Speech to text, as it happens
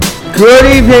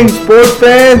Good evening, sports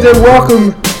fans, and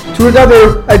welcome to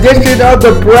another edition of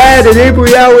the Brad And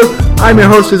Avry Hour. I'm your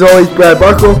host, as always, Brad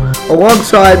Buckle,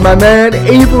 alongside my man,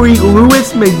 Avery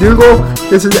Lewis McDougall.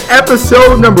 This is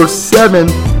episode number 7,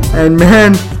 and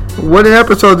man, what an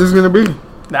episode this is going to be.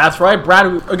 That's right,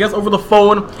 Brad, I guess over the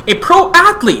phone, a pro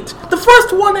athlete, the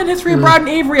first one in history of Brad And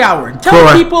Avry Hour.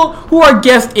 Tell people who our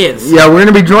guest is. Yeah, we're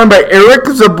going to be joined by Erik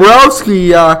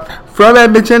Sabrowski from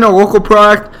Edmonton, a local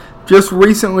product, just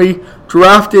recently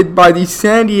drafted by the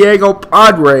San Diego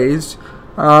Padres.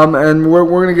 And we're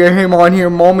going to get him on here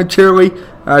momentarily,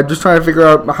 just trying to figure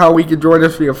out how we can join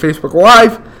us via Facebook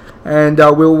Live. And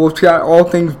we'll chat all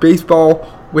things baseball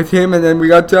with him, and then we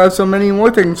got so many more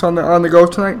things on the go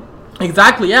tonight.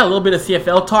 Exactly, yeah, a little bit of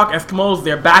CFL talk. Eskimos,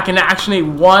 they're back in action. They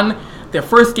won their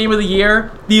first game of the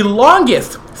year, the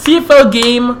longest CFL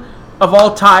game of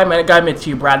all time. And I gotta admit to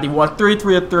you, Brad, they won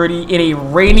 33-30 in a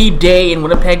rainy day in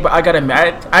Winnipeg. But I gotta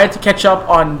admit, I had to catch up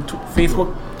on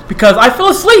Facebook because I fell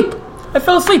asleep.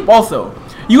 Also.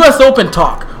 U.S. Open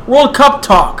talk, World Cup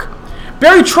talk.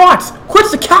 Barry Trotz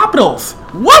quits the Capitals.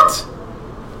 What?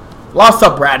 Lots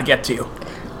of Brad to get to.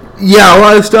 Yeah, a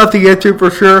lot of stuff to get to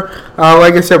for sure.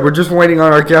 Like I said, we're just waiting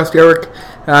on our guest Erik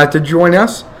to join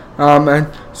us.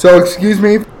 And so, excuse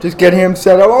me, just get him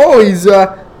set up. Oh, he's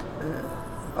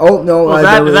oh no!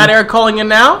 Is that Erik calling in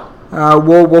now?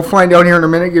 We'll find out here in a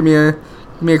minute. Give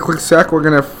me a quick sec. We're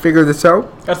gonna figure this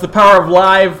out. That's the power of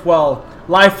live. Well,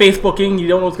 live Facebooking. You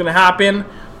don't know what's gonna happen.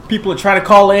 People are trying to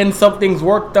call in. Some things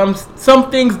work. Some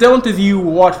things don't, as you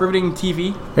watch riveting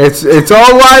TV. It's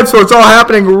all live, so it's all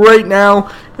happening right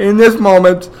now in this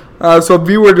moment. So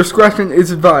viewer discretion is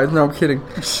advised. No, I'm kidding.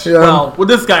 Well, with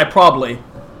this guy, probably.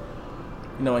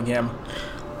 Knowing him.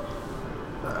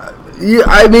 Yeah,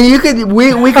 I mean,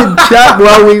 we could chat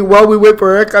while we wait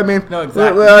for Erik. I mean, no,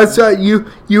 exactly.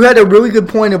 You had a really good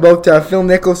point about Phil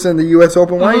Nicholson, the U.S.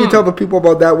 Open. Why don't you tell the people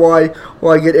about that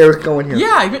while I get Erik going here?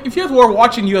 Yeah, if you guys were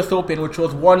watching U.S. Open, which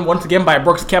was won once again by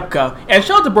Brooks Koepka, and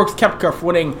shout out to Brooks Koepka for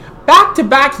winning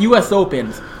back-to-back U.S.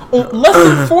 Opens. Less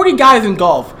than 40 guys in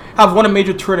golf have won a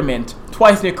major tournament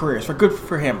twice in their careers. So good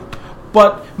for him.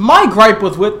 But my gripe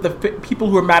was with the people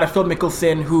who were mad at Phil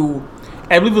Mickelson, who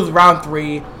I believe it was round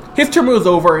 3. His tournament was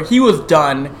over. He was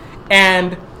done.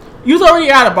 And he was already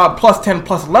at about plus 10,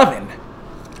 plus 11.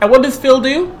 And what does Phil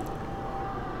do?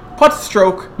 Putt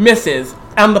stroke, misses,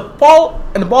 and the ball's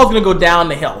going to go down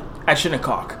the hill at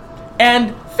Shinnecock.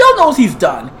 And Phil knows he's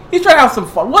done. He's trying to have some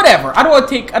fun. Whatever. I don't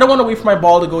want to wait for my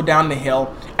ball to go down the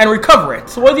hill and recover it.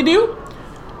 So what does he do?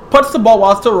 Puts the ball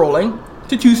while it's still rolling.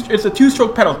 It's a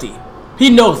 2-stroke penalty. He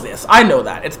knows this. I know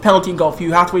that. It's penalty in golf.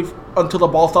 You have to wait until the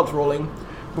ball stops rolling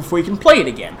before you can play it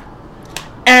again.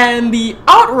 And the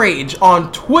outrage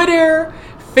on Twitter,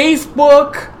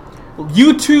 Facebook,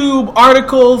 YouTube,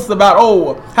 articles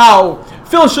about, how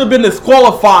Phil should have been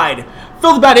disqualified.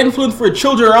 Phil's a bad influence for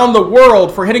children around the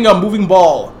world for hitting a moving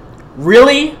ball.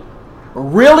 Really?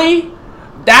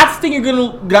 That's the thing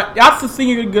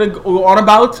you're gonna go on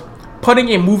about? Putting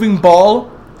a moving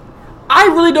ball? I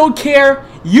really don't care.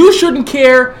 You shouldn't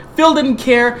care. Phil didn't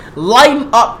care. Lighten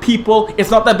up, people.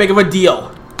 It's not that big of a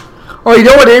deal. Oh, you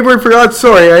know what, Avery forgot?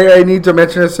 Sorry, I need to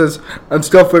mention this as I'm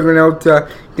still figuring out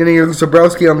getting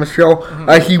Sabrowski on the show.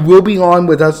 Mm-hmm. He will be on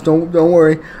with us. Don't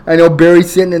worry. I know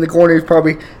Barry's sitting in the corner.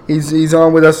 He's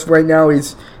on with us right now.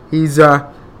 He's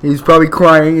probably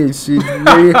crying. He's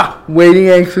waiting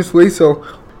anxiously. So,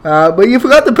 but you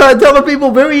forgot to tell the people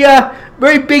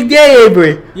very big day,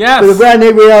 Avery. Yes. For the Brad And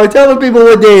Avry Hour. Tell the people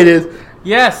what day it is.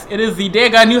 Yes, it is the day I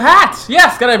got a new hat.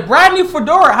 Yes, got a brand new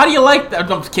fedora. How do you like that?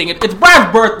 No, I'm just kidding. It's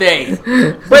Brad's birthday.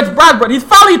 But it's Brad's birthday. He's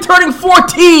finally turning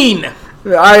 14.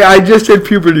 I just hit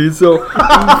puberty, so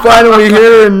I'm finally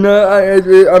here, and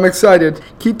I'm excited.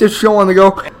 Keep this show on the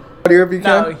go. Here if you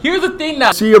can. Now, here's the thing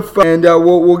now. See if and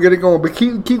we'll get it going. But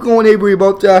keep going, Avery,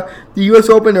 about the U.S.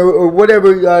 Open or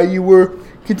whatever you were.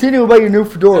 Continue about your new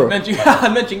fedora. I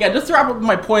mentioned, just to wrap up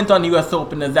my point on the U.S.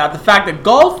 Open is that the fact that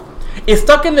golf is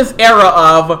stuck in this era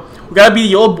of we gotta be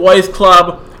the old boys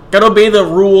club, gotta obey the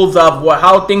rules of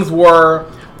how things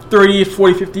were 30,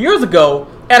 40, 50 years ago.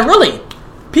 And really,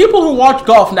 people who watch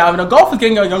golf now, golf is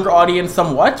getting a younger audience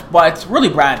somewhat, but really,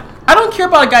 Brad, I don't care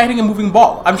about a guy hitting a moving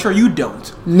ball. I'm sure you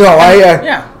don't. No,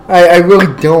 I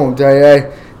really don't.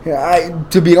 I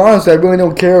to be honest, I really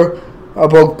don't care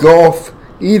about golf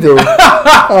either.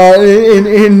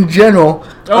 in general.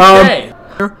 Okay.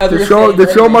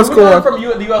 The show must go on. From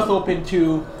the U.S. Open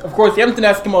to, of course, the Edmonton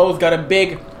Eskimos got a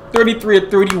big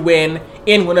 33-30 win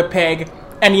in Winnipeg.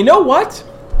 And you know what?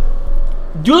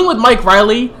 Dealing with Mike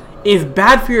Riley is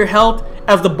bad for your health,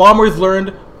 as the Bombers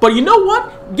learned. But you know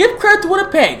what? Give credit to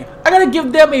Winnipeg. I got to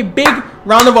give them a big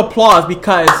round of applause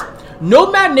because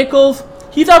no Matt Nichols,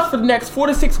 he's out for the next 4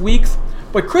 to 6 weeks,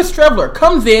 but Chris Streveler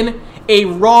comes in, a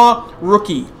raw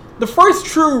rookie. The first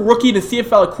true rookie to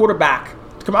CFL quarterback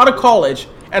to come out of college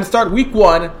and start week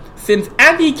 1 since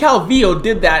Andy Calvillo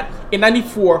did that in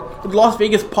 94 with the Las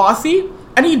Vegas Posse,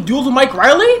 and he duels with Mike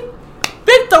Riley?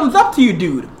 Big thumbs up to you,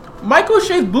 dude. Mike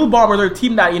O'Shea's Blue Bombers are a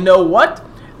team that, you know what?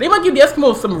 They might give the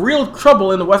Eskimos some real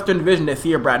trouble in the Western Division this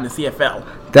year, Brad, in the CFL.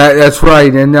 That's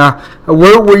right, and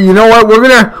we're you know what, we're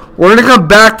gonna come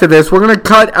back to this. We're gonna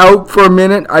cut out for a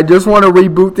minute. I just want to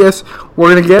reboot this.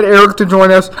 We're gonna get Erik to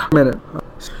join us. A minute.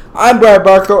 I'm Brad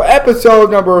Barco, episode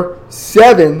number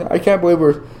 7. I can't believe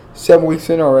we're 7 weeks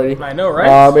in already. I know,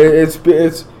 right?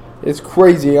 It's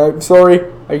crazy. I'm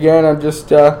sorry again. I'm just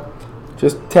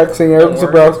texting Erik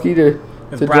Sabrowski to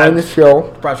join the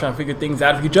show. Brad's trying to figure things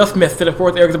out. If you just missed it, of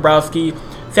course, Erik Sabrowski,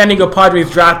 San Diego Padres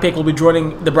draft pick, will be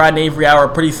joining the Brad and Avry Hour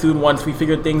pretty soon once we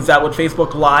figure things out with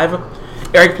Facebook Live.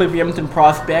 Erik played for the Edmonton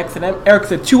Prospects, and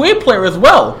Erik's a 2A player as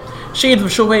well. Shades of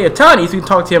Shohei Ohtani, so we can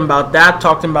talk to him about that,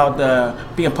 talk to him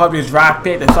about being a Padres draft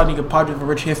pick, the San Diego Padres have a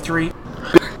rich history.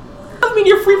 I mean,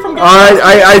 you're free from getting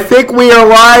I think we are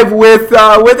live with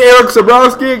Erik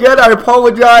Sabrowski again. I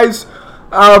apologize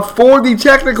for the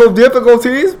technical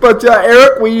difficulties, but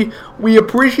Erik, we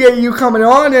appreciate you coming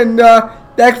on, and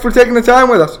thanks for taking the time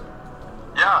with us.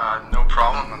 Yeah, no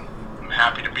problem. I'm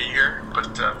happy to be here,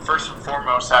 but first and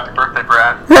foremost, happy birthday,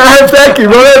 Brad. Thank you,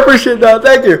 brother. I appreciate that.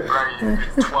 Thank you. Are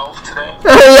you 12 today?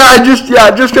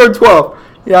 I just turned 12.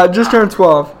 Yeah, just turned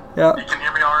 12. Yeah. You can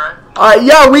hear me all right?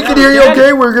 Yeah, we can hear you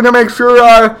okay. We're gonna make sure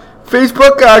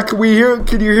Facebook.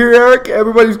 Can you hear Erik?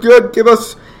 Everybody's good. Give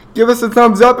us a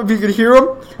thumbs up if you can hear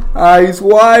him. He's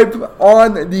live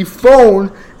on the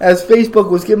phone as Facebook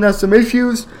was giving us some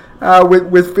issues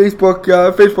with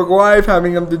Facebook Live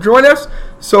having him to join us.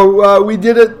 So we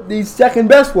did it the second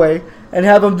best way and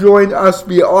have him join us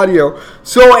via audio.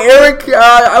 So Erik,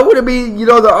 I want to be,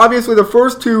 obviously the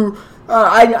first two.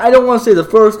 I don't want to say the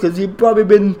first because you've probably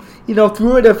been,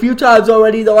 through it a few times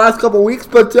already the last couple of weeks.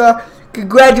 But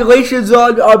congratulations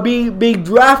on being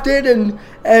drafted, and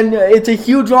it's a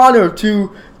huge honor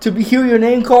to hear your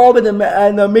name called in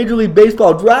the Major League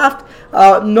Baseball draft.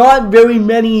 Not very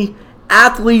many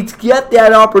athletes get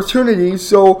that opportunity,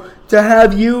 so to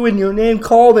have you and your name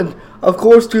called, and of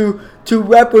course to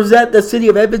represent the city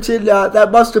of Edmonton,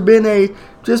 that must have been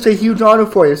just a huge honor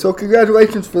for you. So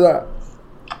congratulations for that.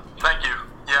 Thank you.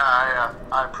 Yeah,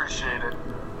 I appreciate it.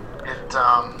 It,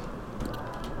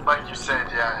 like you said,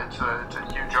 yeah, it's a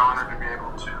huge honor to be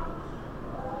able to,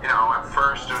 at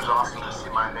first it was awesome to see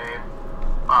my name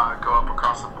go up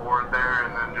across the board there,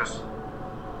 and then just,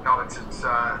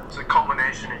 it's a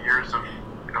culmination of years of,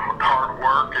 hard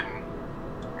work and,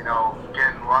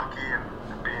 getting lucky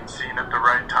and being seen at the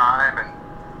right time,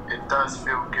 and it does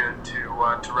feel good to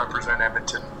represent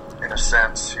Edmonton in a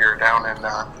sense here down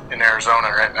in Arizona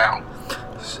right now.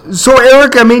 So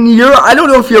Erik, I mean, I don't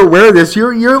know if you're aware of this.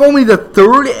 You're only the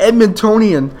third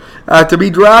Edmontonian to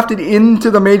be drafted into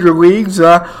the major leagues.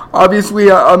 Obviously,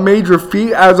 a major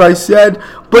feat, as I said.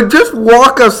 But just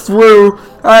walk us through,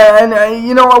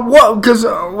 because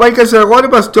like I said, a lot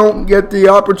of us don't get the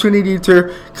opportunity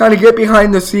to kind of get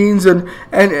behind the scenes and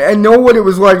know what it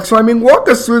was like. So I mean, walk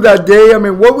us through that day. I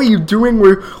mean, what were you doing?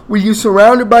 Were you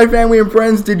surrounded by family and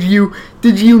friends? Did you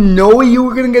know you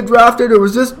were going to get drafted, or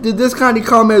did this kind of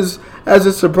come as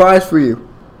a surprise for you?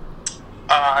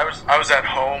 I was at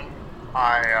home.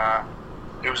 I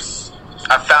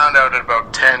found out at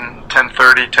about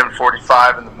 10:30,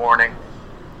 10:45 in the morning.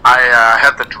 I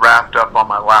had the draft up on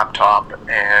my laptop,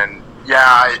 and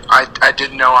yeah, I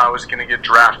didn't know I was going to get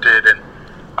drafted, and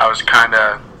I was kind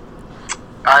of.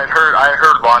 I had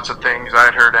heard lots of things. I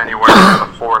had heard anywhere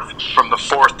from the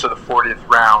fourth to the 40th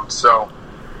round. So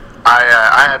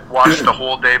I had watched the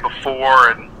whole day before,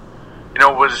 and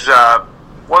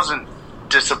wasn't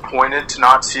disappointed to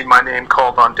not see my name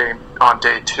called on day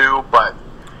 2, but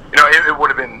it would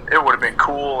have been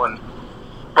cool,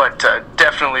 but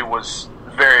definitely was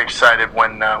very excited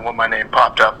when my name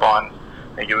popped up on,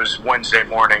 I think it was Wednesday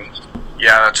morning.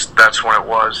 Yeah, that's when it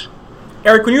was.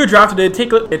 Erik, when you were drafted, did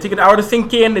it take an hour to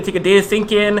sink in? Did it take a day to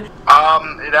sink in?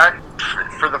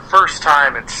 For the first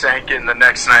time, it sank in the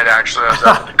next night. Actually, I was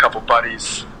out with a couple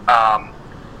buddies.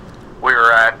 We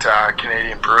were at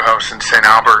Canadian Brew House in St.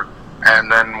 Albert,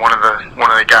 and then one of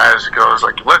the guys goes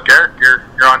like, "Look, Erik,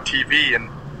 you're on TV," and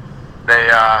they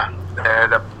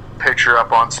had a picture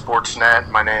up on Sportsnet.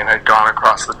 My name had gone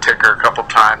across the ticker a couple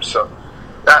times, so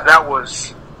that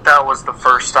was the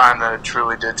first time that it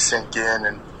truly did sink in,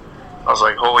 and I was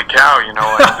like, "Holy cow!"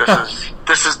 Like,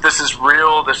 this is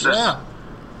real. This is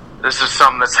this is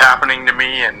something that's happening to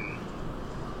me, and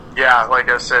yeah, like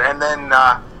I said, and then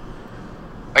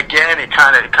again, it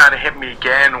kind of hit me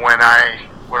again when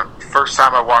first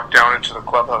time I walked down into the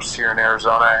clubhouse here in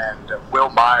Arizona, and Will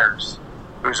Myers,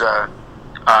 who's in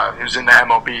the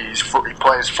MLB, he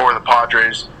plays for the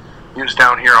Padres. He was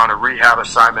down here on a rehab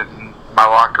assignment, and my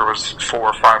locker was 4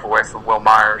 or 5 away from Will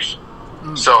Myers.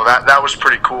 So that was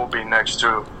pretty cool, being next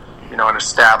to, an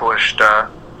established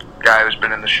guy who's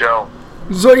been in the show.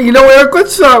 So, Erik,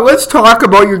 let's talk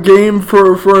about your game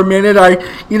for a minute. I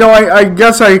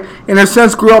guess I, in a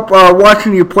sense, grew up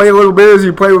watching you play a little bit as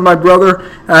you played with my brother,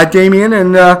 Damien,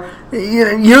 and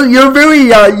you're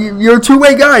a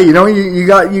two-way guy. You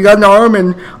got an arm,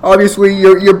 and obviously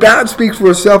your bat speaks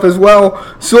for itself as well.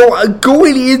 So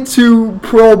going into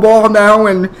pro ball now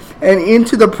and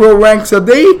into the pro ranks, have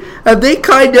they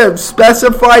kind of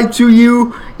specified to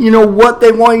you, what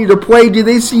they want you to play? Do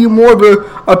they see you more of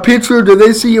a pitcher? Do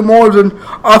they see you more as an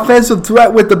offensive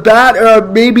threat with the bat? Or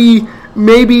maybe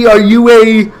are you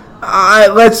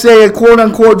let's say a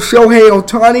quote-unquote Shohei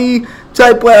Ohtani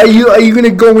type player? Are you going to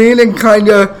go in and kind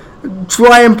of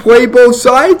try and play both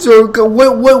sides? Or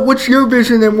what's your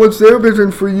vision and what's their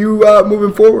vision for you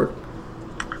moving forward?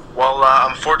 Well,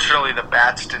 unfortunately, the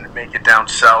bats didn't make it down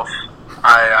south.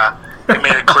 They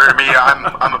made it clear to me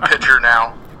I'm a pitcher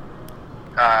now.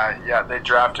 They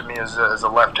drafted me as a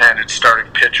left-handed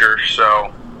starting pitcher,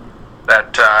 so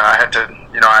that I had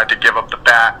to give up the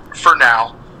bat for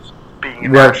now. Being a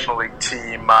National League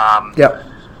team,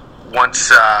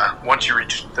 once you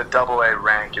reach the AA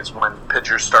rank is when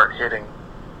pitchers start hitting.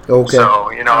 Okay. So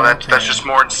that's just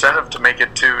more incentive to make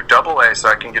it to AA, so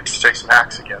I can get to take some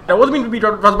hacks again. Now, what does it mean to be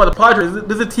drafted by the Padres?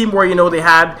 This is a team where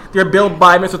they're built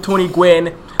by Mr. Tony Gwynn.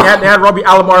 They had Robbie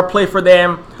Alomar play for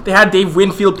them. They had Dave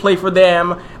Winfield play for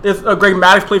them. There's Greg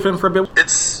Maddux play for them for a bit.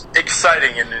 It's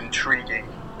exciting and intriguing.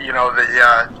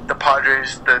 The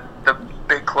Padres, the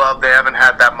big club, they haven't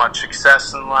had that much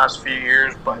success in the last few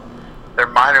years, but their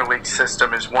minor league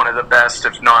system is one of the best,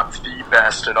 if not the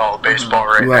best, at all of baseball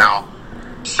right now.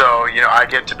 So, I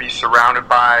get to be surrounded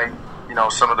by,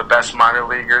 some of the best minor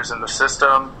leaguers in the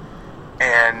system,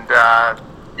 and, I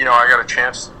got a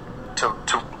chance to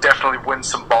definitely win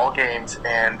some ball games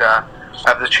and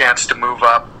have the chance to move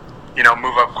up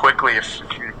quickly if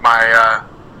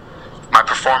my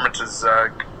performance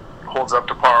holds up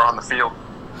to par on the field.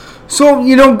 So,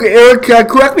 Erik,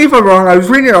 correct me if I'm wrong. I was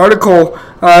reading an article,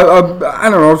 I don't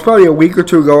know, it was probably a week or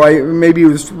two ago. Maybe it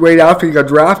was right after you got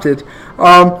drafted.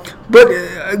 But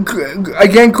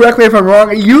again, correct me if I'm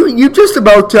wrong. You just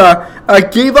about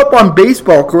gave up on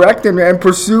baseball, correct? And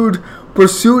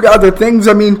pursued other things.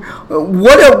 I mean,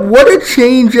 what a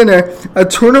change in a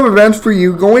turn of events for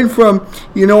you, going from,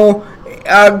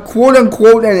 quote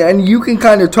unquote, and you can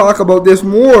kind of talk about this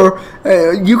more.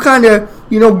 You kind of,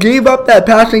 gave up that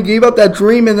passion, gave up that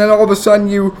dream, and then all of a sudden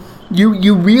you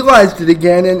realized it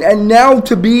again, and now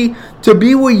to be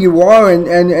where you are,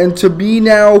 and to be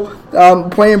now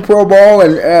playing pro ball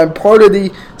and part of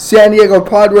the San Diego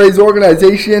Padres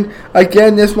organization.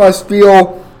 Again, this must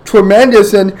feel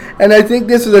tremendous, and I think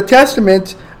this is a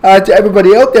testament to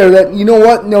everybody out there that,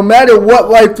 no matter what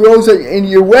life throws in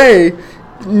your way,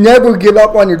 never give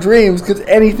up on your dreams, because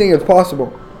anything is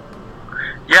possible.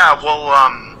 Yeah, well,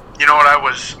 you know what, I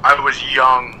was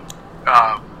young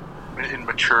in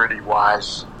maturity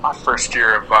wise. My first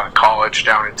year of college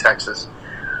down in Texas,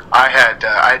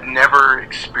 I'd never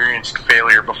experienced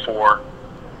failure before,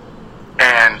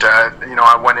 and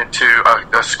I went into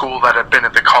a school that had been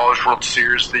at the College World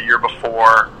Series the year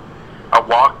before. I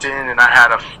walked in and I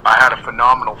had a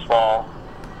phenomenal fall.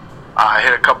 I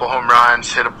hit a couple home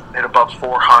runs, hit above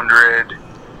 400,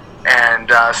 and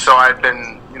so I'd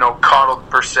been coddled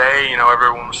per se.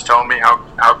 Everyone was telling me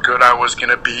how good I was going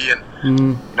to be, and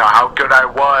how good I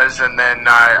was, and then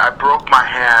I broke my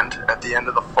hand at the end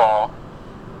of the fall,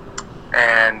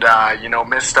 and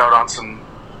missed out on some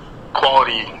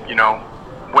quality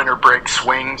winter break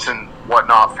swings and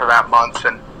whatnot for that month.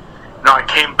 And I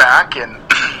came back, and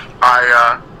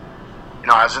I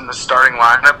was in the starting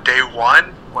lineup day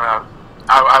one when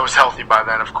I was healthy by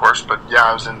then, of course, but yeah,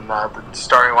 I was in the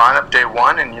starting lineup day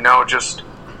one, and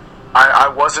I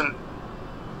wasn't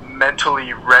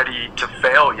mentally ready to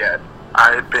fail yet.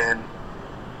 I had been,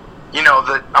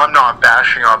 I'm not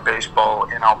bashing on baseball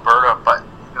in Alberta, but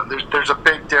there's a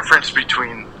big difference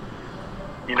between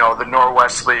the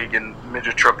Northwest League and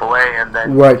Midget AAA, and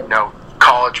then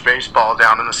college baseball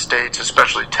down in the States,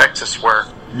 especially Texas, where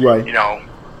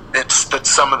it's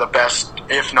some of the best,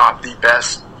 if not the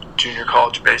best, junior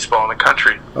college baseball in the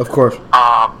country. Of course.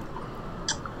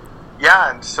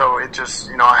 And so it just,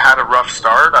 I had a rough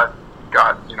start.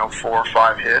 got 4 or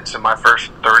 5 hits in my first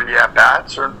 30 at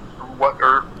bats or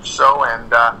so,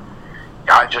 and I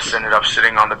just ended up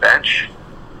sitting on the bench.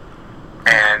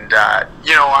 And I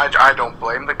don't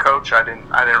blame the coach. I didn't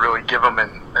really give him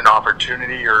an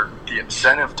opportunity or the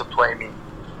incentive to play me,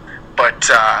 but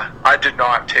I did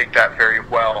not take that very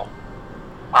well.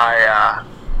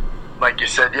 Like you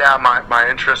said, my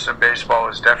interest in baseball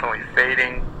is definitely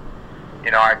fading.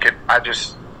 I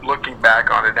just, looking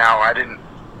back on it now, I didn't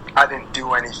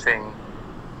do anything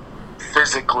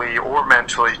physically or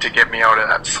mentally to get me out of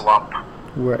that slump.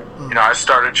 Right. I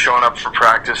started showing up for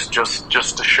practice just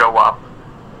to show up.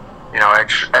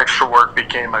 Extra work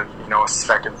became a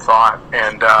second thought,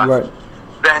 and right.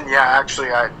 Then I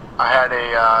had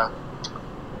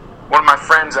one of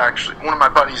my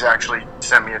buddies actually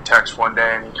sent me a text one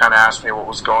day, and he kind of asked me what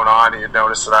was going on. He had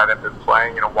noticed that I hadn't been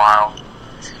playing in a while,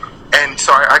 and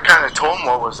so I kind of told him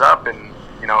what was up, and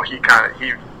he kind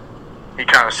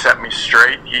of set me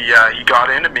straight. He got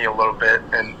into me a little bit,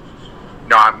 and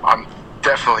I'm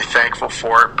definitely thankful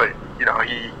for it. But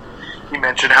he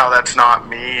mentioned how that's not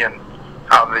me, and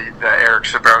how the Erik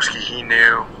Sabrowski he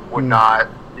knew would not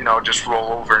just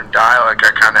roll over and die like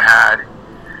I kind of had.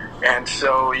 And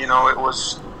so it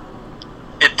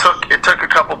took a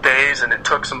couple days, and it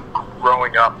took some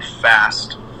growing up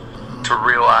fast to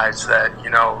realize that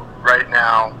right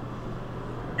now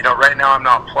I'm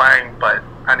not playing, but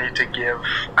I need to give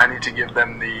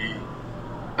them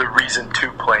the reason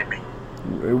to play me.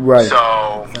 Right.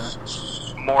 So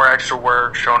more extra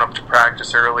work, showing up to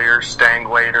practice earlier, staying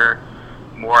later,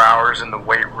 more hours in the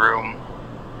weight room,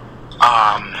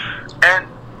 and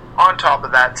on top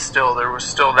of that, there was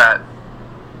still that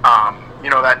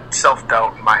that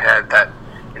self-doubt in my head that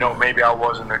maybe I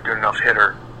wasn't a good enough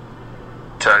hitter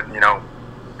to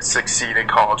succeed in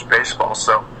college baseball.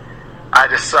 So I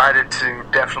decided to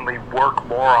definitely work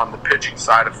more on the pitching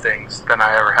side of things than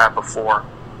I ever had before.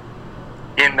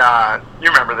 You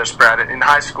remember this, Brad? In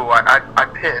high school, I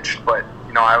pitched, but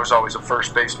I was always a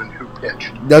first baseman who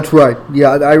pitched. That's right.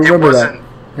 Yeah, I remember that.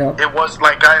 Yeah. It was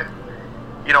like I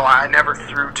never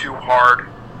threw too hard.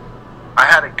 I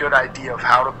had a good idea of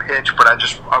how to pitch, but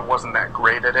I wasn't that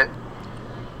great at it.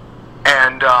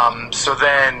 And so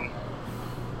then,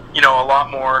 a lot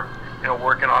more,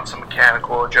 working on some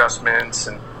mechanical adjustments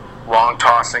and long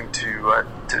tossing to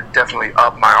definitely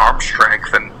up my arm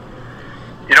strength. And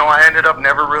I ended up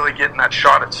never really getting that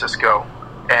shot at Cisco,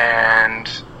 and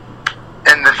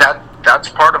that's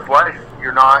part of life.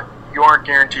 You aren't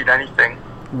guaranteed anything.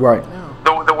 Right.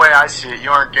 The way I see it, you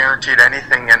aren't guaranteed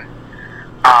anything, and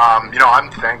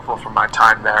I'm thankful for my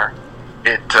time there.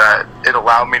 It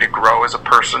allowed me to grow as a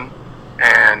person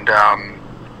and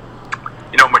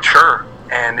mature,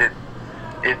 and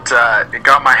it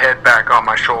got my head back on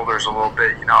my shoulders a little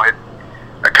bit. I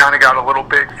kind of got a little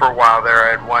big for a while there.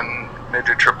 I had won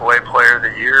midget AAA Player of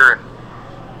the Year, and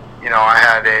I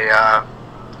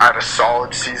had a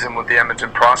solid season with the Edmonton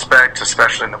Prospects,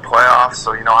 especially in the playoffs.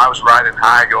 So I was riding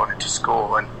high going into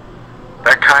school, and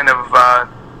that kind of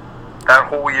that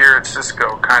whole year at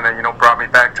Cisco kind of brought me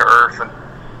back to earth, and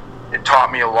it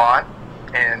taught me a lot.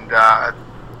 And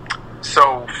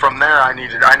so from there, I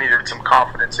needed some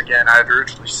confidence again. I had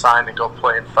originally signed to go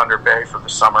play in Thunder Bay for the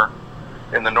summer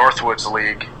in the Northwoods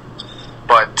League,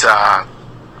 but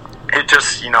it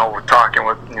just talking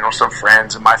with some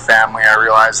friends and my family, I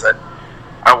realized that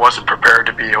I wasn't prepared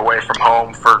to be away from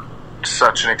home for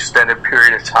such an extended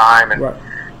period of time, and right.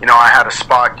 I had a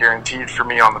spot guaranteed for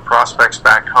me on the prospects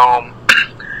back home.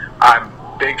 I'm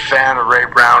a big fan of Ray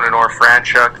Brown and Orr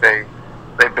Franchuk.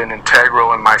 They've been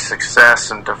integral in my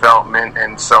success and development,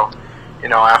 and so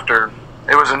after,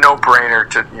 it was a no-brainer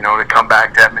to come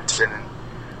back to Edmonton, and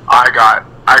I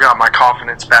got my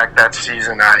confidence back that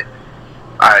season. I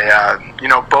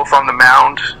both on the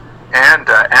mound and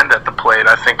at the plate,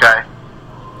 I think I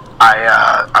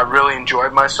really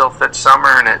enjoyed myself that summer,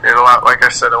 and it allowed, like I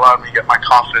said, allowed me to get my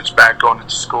confidence back going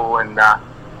into school, and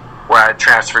where I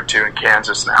transferred to in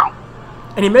Kansas now.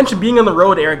 And you mentioned being on the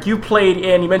road, Erik. You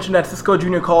mentioned at Cisco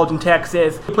Junior College in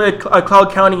Texas. You played at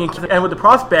Cloud County and with the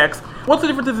Prospects. What's the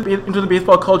difference in the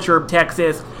baseball culture of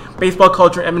Texas, baseball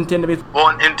culture in Edmonton?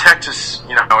 Well, in Texas,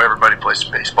 everybody plays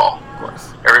baseball. Of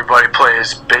course. Everybody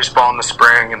plays baseball in the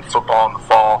spring and football in the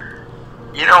fall.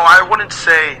 I wouldn't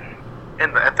say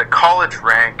at the college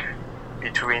rank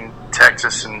between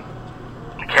Texas and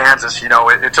Kansas,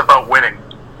 it's about winning.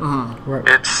 Mm-hmm. Right.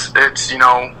 It's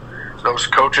those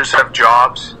coaches have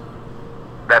jobs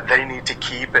that they need to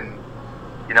keep, and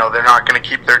they're not going to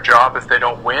keep their job if they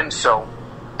don't win. So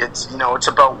it's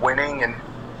about winning, and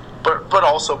but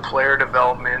also player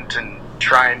development and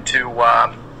trying to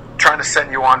trying to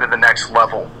send you on to the next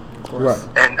level. Right.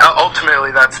 And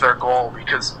ultimately, that's their goal,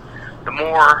 because the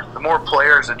more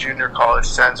players a junior college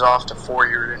sends off to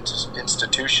four-year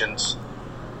institutions,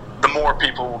 the more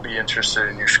people will be interested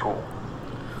in your school.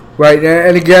 Right,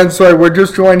 and again, sorry, we're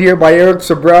just joined here by Erik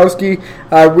Sabrowski,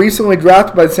 recently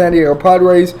drafted by the San Diego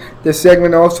Padres. This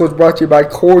segment also is brought to you by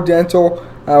Core Dental,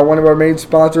 one of our main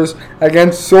sponsors.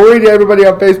 Again, sorry to everybody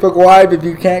on Facebook Live if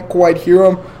you can't quite hear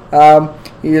him.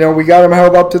 We got him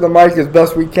held up to the mic as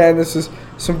best we can. This is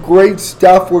some great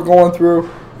stuff we're going through.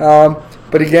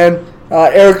 But again,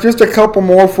 Erik, just a couple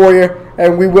more for you,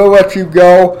 and we will let you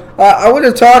go. I want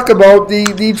to talk about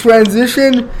the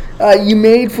transition you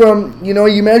made from,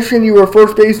 you mentioned you were a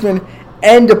first baseman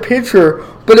and a pitcher,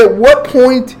 but at what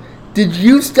point did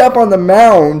you step on the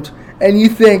mound and you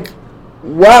think,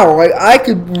 wow, I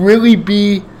could really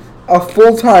be a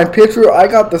full-time pitcher. I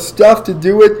got the stuff to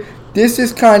do it. This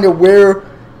is kind of where,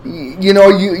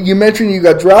 you mentioned you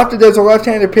got drafted as a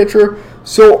left-handed pitcher.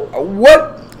 So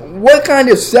what kind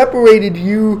of separated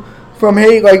you from,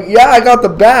 hey, I got the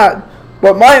bat,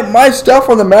 but my stuff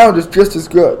on the mound is just as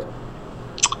good?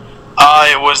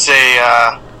 It was so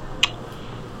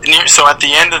at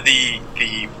the end of the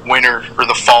winter or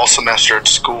the fall semester at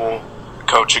school, the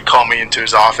coach had called me into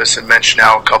his office and mentioned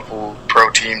how a couple pro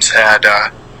teams had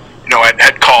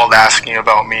called asking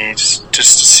about me just to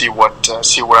see what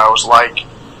I was like.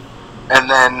 And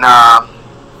then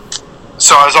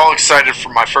so I was all excited for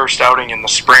my first outing in the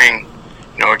spring,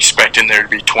 expecting there to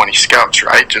be 20 scouts,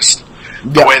 right? Just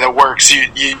the way that works,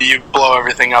 you blow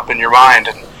everything up in your mind.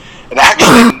 And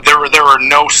actually, there were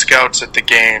no scouts at the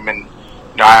game, and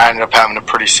I ended up having a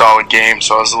pretty solid game,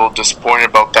 so I was a little disappointed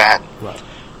about that. Right.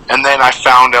 And then I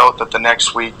found out that the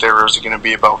next week there was going to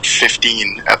be about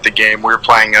 15 at the game. We were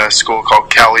playing a school called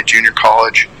Cali Junior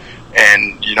College,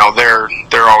 and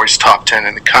they're always top 10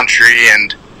 in the country,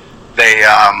 and they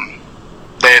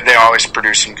always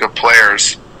produce some good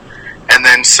players. And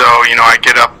then so I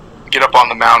get up on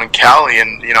the mound in Cali,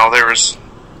 and there was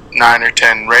 9 or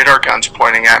 10 radar guns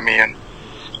pointing at me, and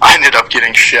I ended up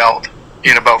getting shelled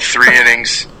in about 3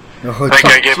 innings. I think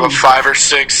I gave up 5 or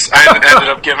 6. I ended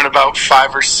up giving about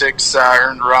 5 or 6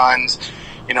 earned runs.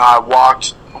 I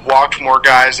walked more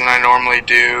guys than I normally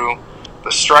do. The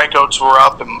strikeouts were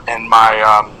up, and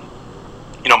my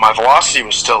my velocity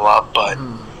was still up, but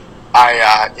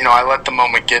I let the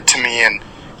moment get to me, and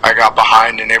I got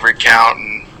behind in every count.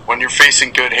 And when you're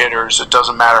facing good hitters, it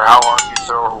doesn't matter how hard you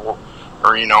throw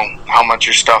or how much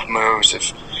your stuff moves.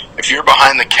 If you're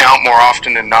behind the count more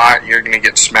often than not, you're going to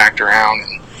get smacked around,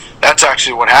 and that's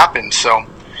actually what happened. So,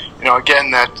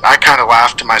 again, that I kind of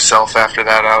laughed to myself after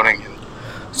that outing.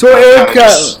 So, Erik,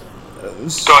 go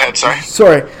ahead.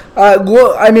 Sorry.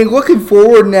 Looking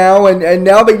forward now, and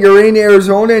now that you're in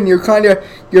Arizona and you're kind of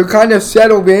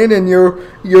settled in, and you're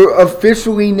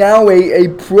officially now a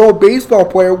pro baseball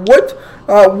player.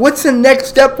 What's the next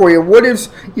step for you? What is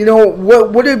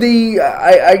what are the?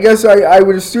 I guess I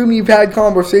would assume you've had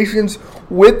conversations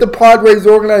with the Padres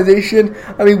organization.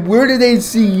 Where do they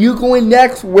see you going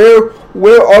next? Where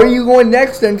are you going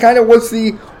next? And kind of what's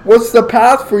the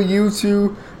path for you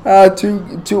to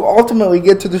ultimately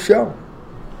get to the show?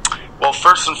 Well,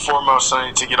 first and foremost, I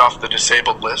need to get off the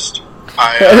disabled list.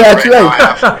 That's right. Now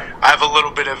I have a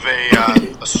little bit of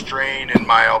a strain in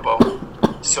my elbow,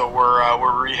 so we're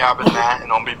rehabbing that,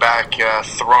 and I'll be back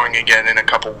throwing again in a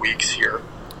couple weeks here.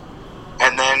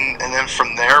 And then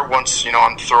from there, once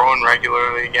I'm throwing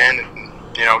regularly again, and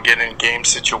getting in game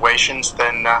situations,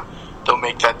 then they'll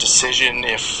make that decision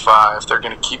if they're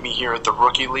going to keep me here at the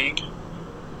rookie league,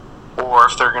 or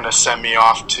if they're going to send me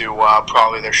off to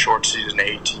probably their short season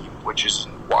A team, which is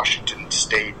in Washington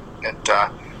State at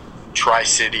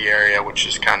Tri-City area, which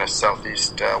is kind of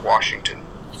southeast Washington.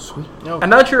 Sweet.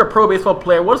 And now that you're a pro baseball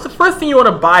player, what's the first thing you want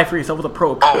to buy for yourself with a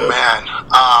pro? Oh man,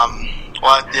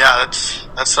 well, yeah, that's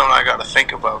something I got to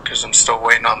think about because I'm still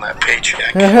waiting on that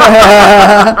paycheck.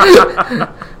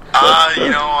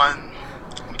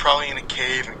 I'm probably in a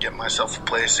cave and get myself a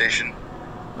PlayStation.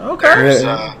 Okay.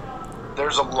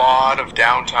 There's a lot of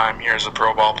downtime here as a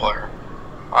pro ball player.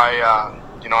 I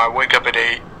wake up at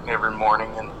 8 every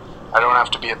morning, and I don't have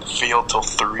to be at the field till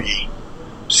 3.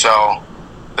 So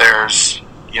there's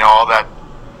all that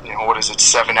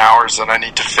 7 hours that I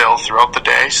need to fill throughout the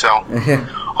day. So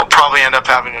I'll probably end up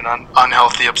having an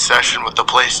unhealthy obsession with the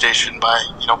PlayStation by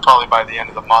probably by the end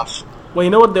of the month.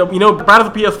 Well, Brad has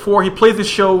a PS4. He plays this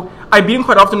show I beat him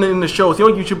quite often in the show. So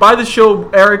you should buy the show,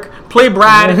 Eric. Play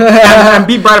Brad and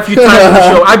beat Brad a few times in the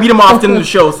show. I beat him often in the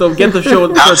show, so get the show.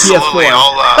 Absolutely,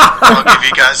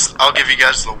 I'll give you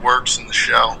guys the works in the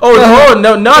show. Oh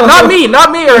no, not me,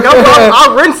 Eric.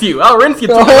 I'll rinse you.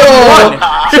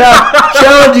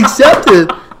 Challenge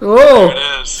accepted. Oh, There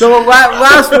it is. so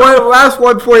last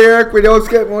one for you, Eric. We know it's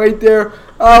getting late there.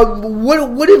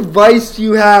 What advice do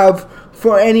you have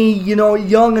for any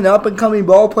young and up and coming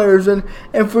ball players, and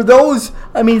for those,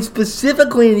 I mean,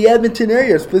 specifically in the Edmonton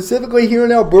area, specifically here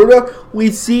in Alberta, we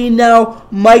see now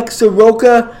Mike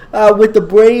Soroka with the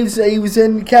Braves. He was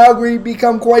in Calgary,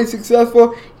 become quite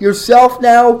successful. Yourself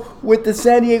now with the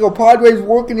San Diego Padres,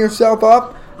 working yourself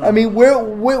up. I mean,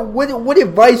 what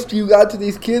advice do you got to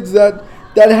these kids that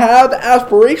have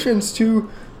aspirations to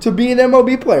be an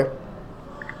MLB player?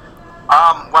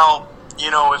 Well,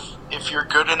 if you're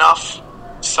good enough,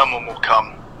 someone will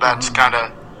come. That's kind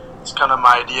of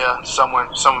my idea. Someone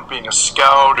being a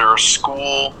scout or a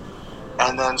school,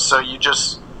 and then so you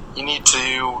need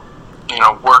to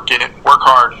work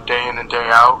hard day in and day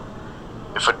out.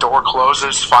 If a door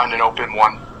closes, find an open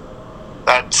one.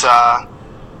 That's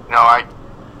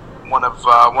one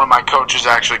of my coaches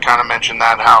actually kind of mentioned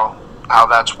that how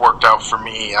that's worked out for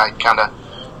me. I kind of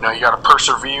you got to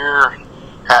persevere.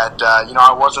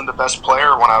 I wasn't the best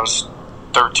player when I was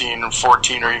 13 or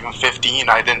 14 or even 15.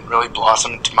 I didn't really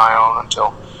blossom into my own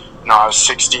until I was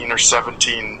 16 or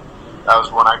 17. That was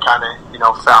when I kind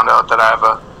of found out that I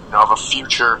have a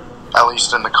future, at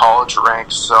least in the college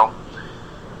ranks. So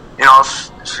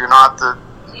if you're not the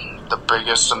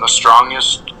biggest and the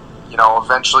strongest,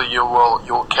 eventually you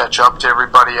will catch up to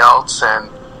everybody else, and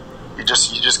you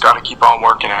just got to keep on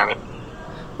working at it.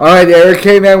 All right, Eric.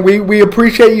 Hey, man, we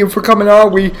appreciate you for coming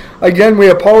on. We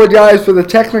apologize for the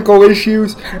technical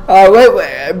issues.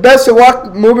 Best of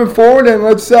luck moving forward, and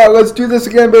let's do this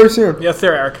again very soon. Yes,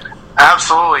 sir, Eric.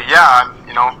 Absolutely, yeah.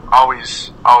 Always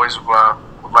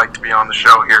would like to be on the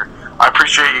show here. I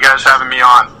appreciate you guys having me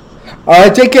on. All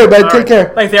right, take care, man. Take care.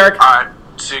 Thanks, Eric. All right,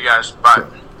 see you guys. Bye.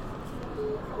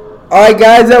 All right,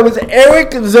 guys, that was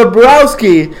Erik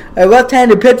Sabrowski, a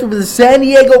left-handed pitcher for the San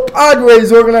Diego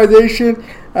Padres organization.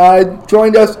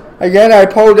 Joined us again. I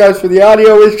apologize for the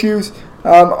audio issues.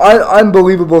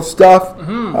 Unbelievable stuff.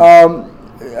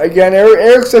 Again,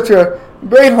 Eric's such a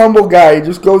very humble guy. He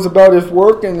just goes about his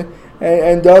work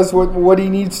and does what he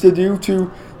needs to do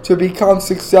to become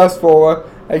successful.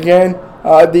 Again,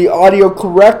 the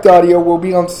correct audio will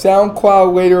be on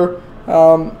SoundCloud later,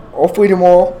 hopefully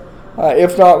tomorrow,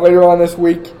 if not later on this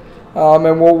week.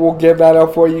 And we'll give that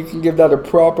out for you. You can give that a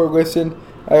proper listen.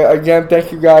 Again,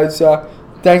 thank you guys.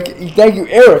 Thank you,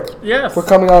 Eric, yes, for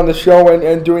coming on the show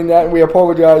and doing that. And we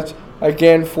apologize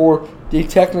again for the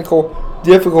technical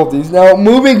difficulties. Now,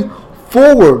 moving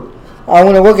forward, I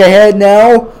want to look ahead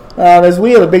now as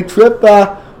we have a big trip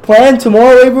planned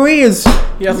tomorrow. Avery is.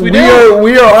 Yes, we do.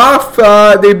 We are off.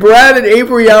 The Brad and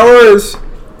Avry Hour is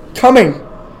coming,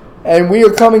 and we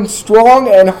are coming strong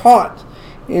and hot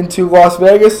into Las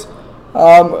Vegas.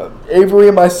 Avery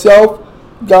and myself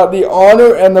got the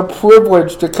honor and the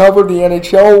privilege to cover the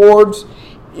NHL awards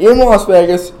in Las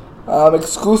Vegas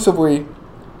exclusively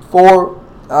for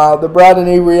the Brad and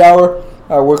Avry Hour.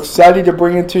 We're excited to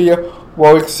bring it to you.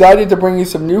 We're excited to bring you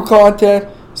some new content,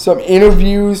 some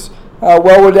interviews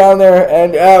while we're down there.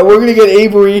 And we're going to get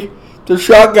Avery the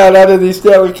shotgun out of the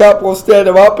Stanley Cup. We'll stand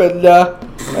him up and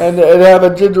have a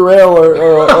ginger ale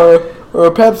or a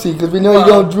Pepsi, because we know you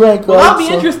don't drink, well, right? That'll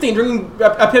be interesting, drinking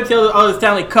a Pepsi out of the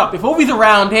Stanley Cup. If Ovi's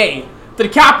around, hey, to the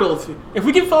Capitals, if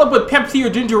we can fill up with Pepsi or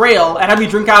ginger ale and have you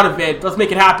drink out of it, let's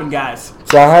make it happen, guys.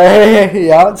 So,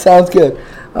 yeah, sounds good.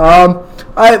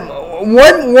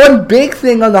 One big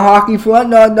thing on the hockey front,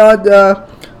 not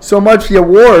so much the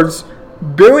awards,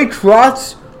 Barry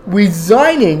Trotz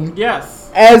resigning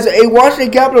as a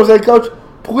Washington Capitals head coach.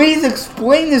 Please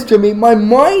explain this to me. My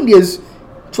mind is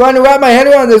trying to wrap my head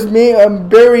around this.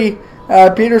 Barry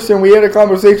Peterson, we had a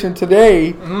conversation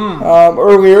today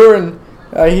earlier, and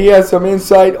he has some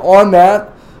insight on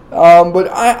that. But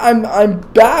I'm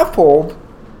baffled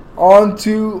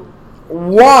onto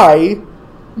why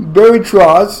Barry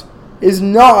Trotz is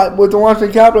not with the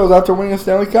Washington Capitals after winning a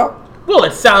Stanley Cup. Well,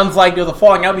 it sounds like there's a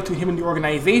falling out between him and the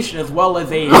organization, as well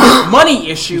as a money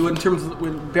issue in terms of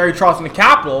with Barry Trotz and the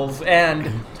Capitals.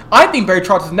 And I think Barry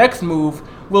Trotz's next move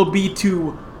will be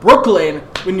to Brooklyn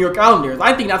with New York Islanders.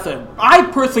 I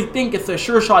personally think it's a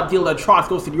sure shot deal that Trotz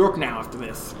goes to New York now after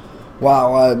this.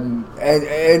 Wow, and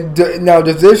now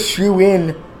does this shoe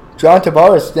in John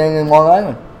Tavares staying in Long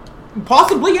Island?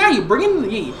 Possibly, yeah. You bring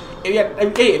in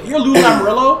if you're Lou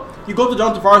Lamoriello, You go to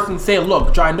John Tavares and say,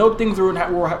 look, John, I know things we were not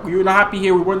happy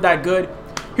here. We weren't that good.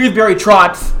 Here's Barry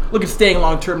Trotz. Look at staying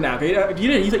long term now. He's a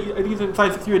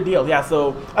 6-year deal. Yeah,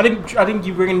 so I think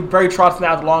you bring in Barry Trotz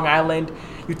now to Long Island.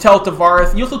 You tell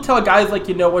Tavares. You also tell guys like,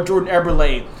 Jordan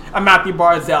Eberle and Matthew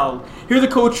Barzell. Here's a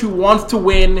coach who wants to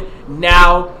win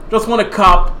now. Just won a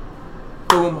cup.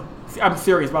 Boom. I'm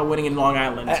serious about winning in Long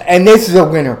Island. And this is a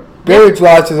winner. Barry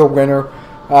Trotz is a winner.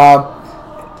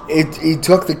 He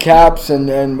took the Caps,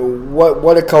 and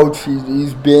what a coach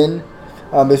he's been.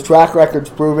 His track record's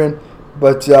proven,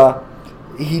 but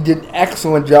he did an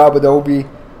excellent job with Obi,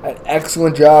 an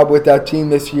excellent job with that team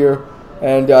this year.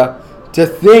 And to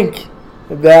think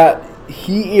that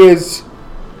he is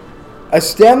a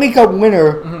Stanley Cup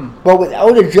winner, but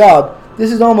without a job,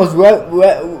 this is almost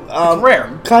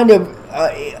rare. Kind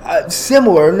of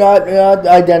similar, not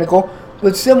identical,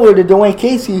 but similar to Dwayne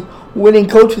Casey winning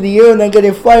Coach of the Year and then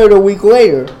getting fired a week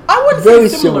later. I wouldn't say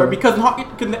similar because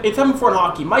it's happened before in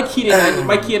hockey. Mike Keaton in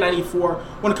 '94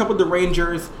 won a cup with the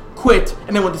Rangers, quit,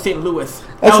 and then went to St. Louis.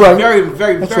 That was very,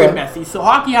 very, very messy. So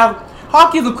hockey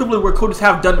is equivalent where coaches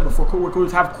have done it before, where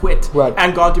coaches have quit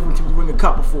and gone to different teams to win a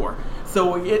cup before.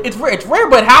 So it's rare. It's rare,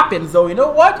 but it happens. So you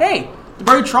know what? Hey,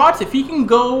 Barry Trotz, if he can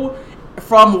go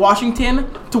from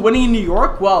Washington to winning in New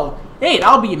York, well, hey,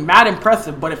 that'll be mad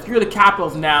impressive. But if you're the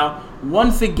Capitals now,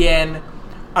 once again,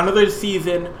 another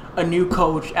season, a new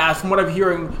coach. As from what I'm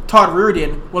hearing, Todd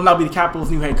Reardon will now be the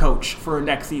Capitals' new head coach for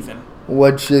next season.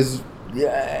 Which is,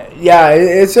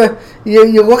 it's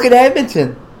you look at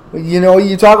Edmonton.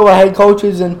 You talk about head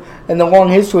coaches and the long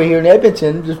history here in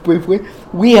Edmonton. Just briefly,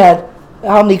 we had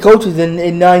how many coaches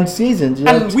in 9 seasons?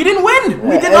 And we didn't win.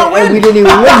 We did not win. And we didn't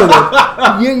even win with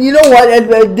it. You know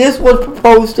what? This was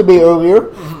proposed to be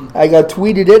earlier. I got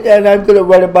tweeted it, and I'm going to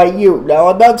run it by you. Now,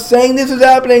 I'm not saying this is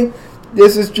happening.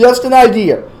 This is just an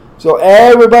idea. So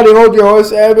everybody hold your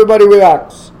horse. Everybody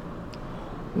relax.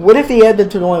 What if the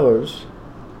Edmonton Oilers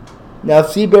now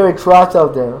see Barry Trotz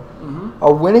out there,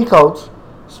 a winning coach,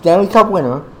 Stanley Cup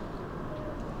winner?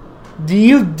 Do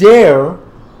you dare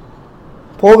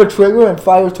pull the trigger and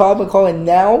fire Todd McLellan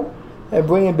now and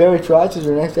bring in Barry Trotz as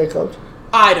your next head coach?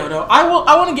 I don't know. I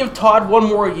want to give Todd one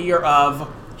more year of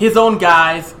his own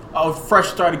guys, a fresh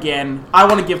start again. I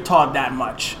want to give Todd that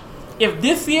much. If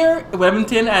this year,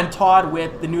 Edmonton and Todd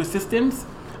with the new assistants,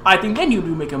 I think then you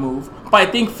do make a move. But I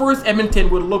think first Edmonton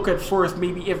would look at first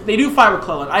maybe if they do fire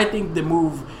McLellan, I think the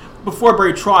move before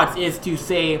Barry Trotz is to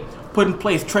say put in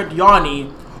place Trent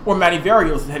Yawney or Matty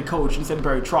Varios as head coach instead of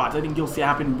Barry Trotz. I think you'll see it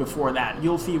happen before that.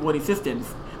 You'll see what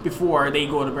assistants before they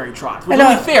go to Barry Trotz, which is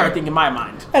only fair, I think, in my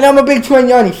mind. And I'm a big Trent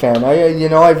Yawney fan.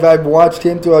 I've watched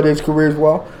him throughout his career as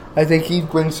well. I think he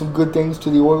brings some good things to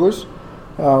the Oilers,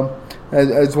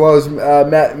 as well as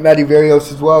Matty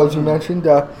Varios as well, as you mentioned.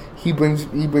 He brings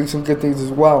some good things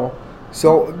as well.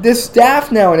 So this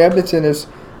staff now in Edmonton is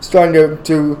starting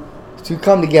to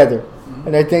come together,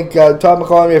 and I think Todd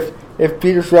McLellan, if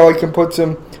Peter Chiarelli can put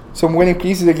some winning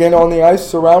pieces again on the ice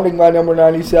surrounding my number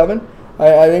 97,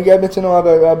 I think Edmonton will have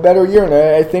a better year, and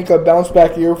I think a bounce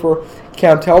back year for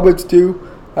Cam Talbot's too.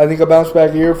 I think a bounce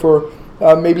back year for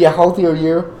maybe a healthier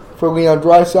year for Leon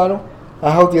Draisaitl,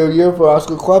 a healthier year for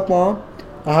Oscar Klefbom,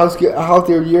 a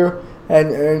healthier year,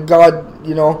 and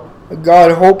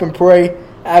God hope and pray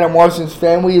Adam Larson's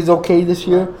family is okay this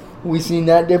year. We've seen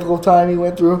that difficult time he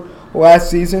went through last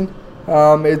season.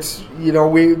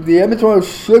 The Edmonton Oilers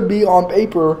should be on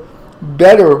paper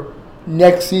better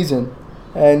next season,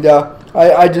 and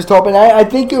I just hope, and I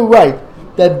think you're right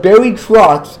that Barry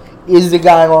Trotz is the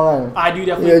guy on Long Island. I do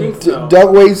definitely think so.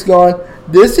 Doug Wade's gone.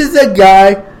 This is a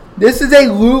guy. This is a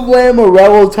Lou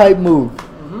Lamoriello type move.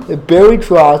 If Barry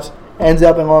Trotz ends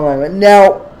up in Long Island,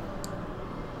 now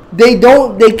they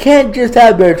can't just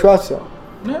have Barry Trotz though.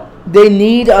 No. They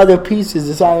need other pieces.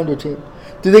 This Islander team.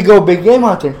 Do they go big game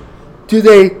hunting? Do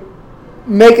they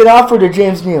make an offer to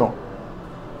James Neal?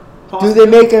 Do they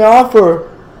make an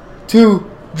offer to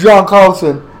John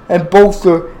Carlson and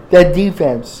bolster that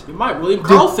defense? You might. William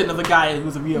Carlson is a guy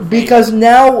who's a VFA. Because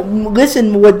now,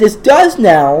 listen, what this does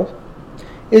now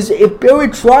is if Barry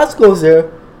Trotz goes there,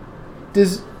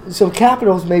 does some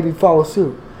Capitals maybe follow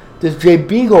suit? Does Jay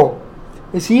Beagle,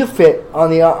 is he a fit on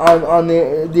the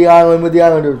island with the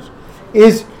Islanders?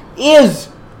 Is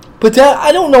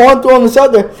I don't know, I'm throwing this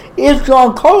out there. Is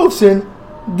John Carlson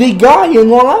the guy in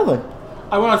Long Island?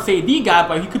 I want to say the guy,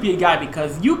 but he could be a guy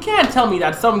because you can't tell me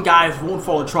that some guys won't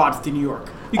follow Trotz to New York.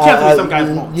 You can't tell me some guys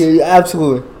won't. Yeah,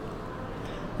 absolutely.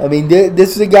 I mean,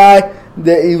 this is a guy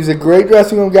that he was a great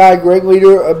dressing room guy, great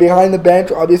leader behind the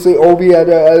bench. Obviously, Obi had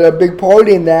a big part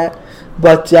in that,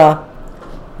 but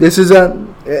it's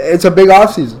a big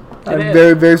offseason. I'm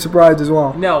very, very surprised as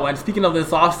well. No, and speaking of this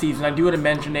offseason, I do want to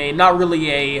mention not really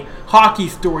a hockey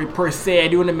story per se. I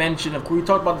do want to mention, of course, we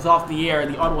talked about this off the air,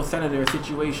 the Ottawa Senators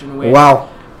situation. Where wow.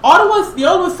 The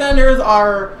Ottawa Senators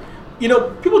are,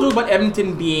 people talk about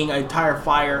Edmonton being a tire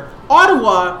fire.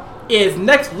 Ottawa is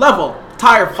next level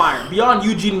tire fire. Beyond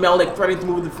Eugene Melnyk threatening to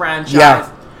move the franchise.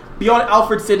 Yeah. Beyond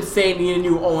Alfredson saying they need a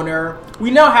new owner. We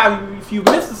now have, if you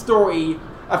missed the story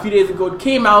a few days ago, it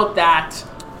came out that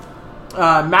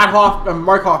Mike Hoffman,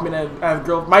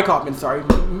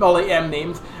 all the M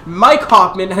names. Mike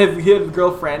Hoffman, his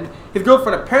girlfriend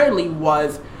apparently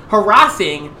was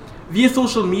harassing via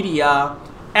social media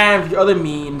and via other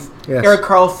means Erik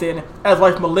Karlsson, as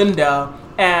wife Melinda,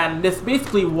 and this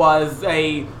basically was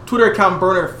a Twitter account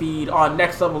burner feed on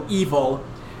Next Level Evil,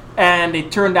 and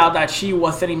it turned out that she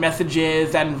was sending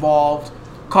messages that involved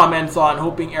comments on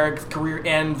hoping Erik's career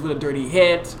ends with a dirty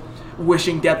hit,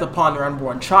 wishing death upon their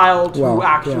unborn child, who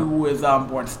was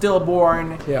born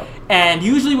stillborn. Yeah. And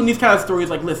usually when these kind of stories,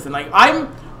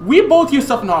 we both hear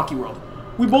stuff in the hockey world.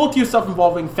 We both hear stuff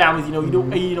involving families. We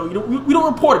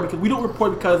don't report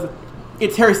it because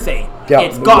it's hearsay. Yeah.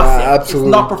 It's gossip. Absolutely.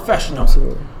 It's not professional.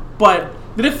 Absolutely. But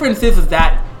the difference is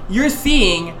that you're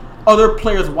seeing other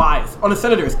players' wives on the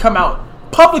Senators come out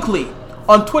publicly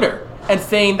on Twitter and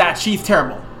saying that she's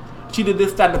terrible. She did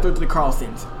this, that, and the third to the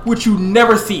Karlssons, which you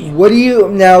never see. What do you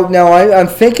now? I'm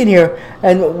thinking here,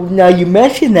 and now you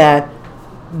mentioned that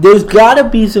there's got to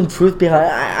be some truth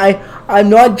behind. I'm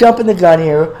not jumping the gun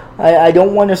here. I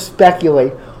don't want to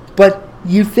speculate, but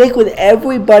you think with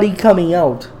everybody coming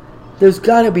out, there's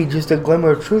got to be just a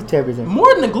glimmer of truth to everything.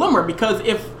 More than a glimmer, because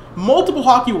if multiple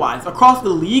hockey wives across the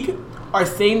league are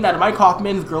saying that Mike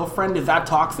Hoffman's girlfriend is that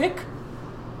toxic,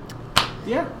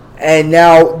 yeah. And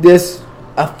now this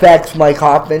affects Mike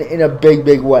Hoffman in a big,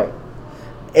 big way.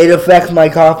 It affects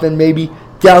Mike Hoffman maybe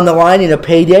down the line in a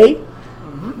payday,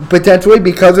 potentially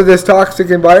because of this toxic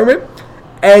environment.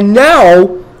 And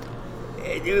now,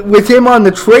 with him on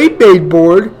the trade bait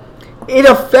board, it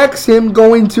affects him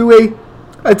going to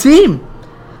a team.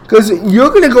 Because you're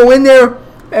going to go in there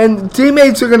and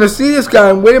teammates are going to see this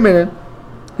guy and, wait a minute,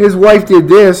 his wife did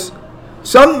this.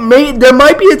 There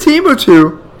might be a team or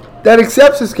two that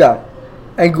accepts this guy.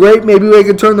 And great, maybe we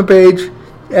can turn the page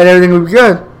and everything will be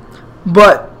good.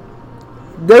 But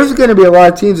there's going to be a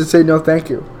lot of teams that say, no, thank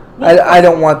you. I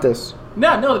don't want this.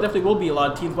 No, there definitely will be a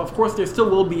lot of teams. But, of course, there still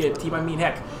will be a team. I mean,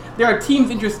 heck, there are teams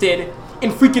interested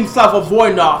in freaking Slava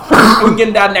Voynov. We can get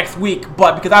into that next week.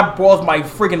 But because that boils my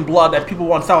friggin' blood that people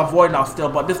want Slava Voynov still.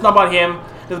 But this is not about him.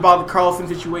 This is about the Karlsson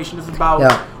situation. This is about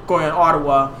going to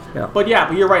Ottawa. Yeah. But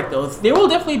you're right, though. There will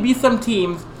definitely be some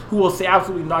teams who will say,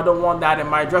 absolutely no, I don't want that in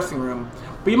my dressing room.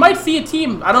 But you might see a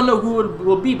team, I don't know who it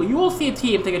will be, but you will see a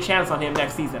team take a chance on him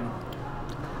next season.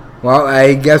 Well,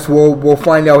 I guess we'll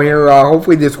find out here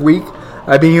hopefully this week.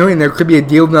 I've been hearing there could be a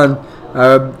deal done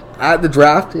at the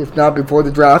draft, if not before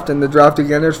the draft. And the draft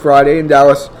again is Friday in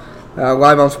Dallas,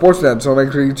 live on Sportsnet. So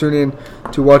make sure you tune in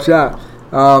to watch that.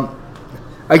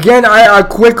 Again, I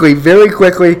very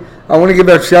quickly, I want to give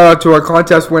a shout out to our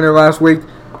contest winner last week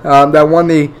that won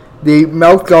the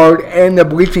mouth guard and the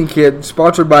bleaching kit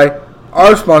sponsored by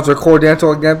our sponsor, Core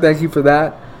Dental. Again, thank you for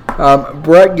that.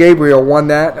 Brett Gabriel won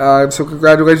that, so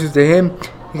congratulations to him.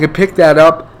 You can pick that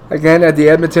up, again, at the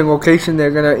Edmonton location.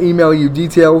 They're going to email you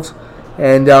details,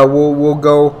 and we'll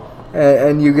go,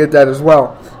 and you get that as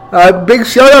well. Big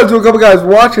shout-out to a couple guys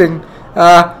watching.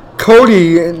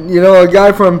 Cody, a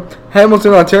guy from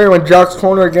Hamilton, Ontario, and Jock's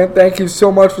Corner. Again, thank you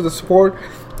so much for the support.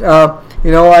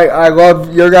 I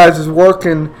love your guys' work,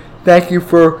 and thank you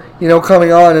for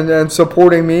coming on and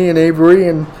supporting me and Avery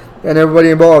and everybody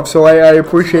involved. So I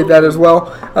appreciate that as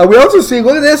well. We also see,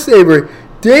 look at this, Avery.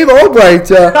 Dave Albright,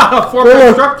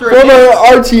 former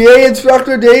RTA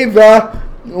instructor. Dave,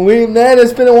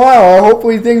 it's been a while.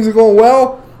 Hopefully things are going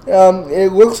well.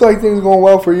 It looks like things are going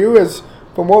well for you, as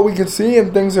from what we can see,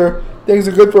 and things are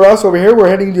good for us over here. We're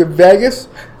heading to Vegas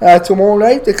tomorrow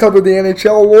night to cover the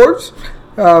NHL awards.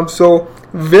 So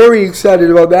very excited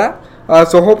about that.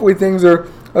 So hopefully things are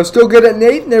still good at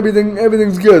Nate, and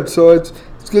everything's good. So it's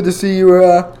good to see you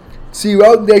out.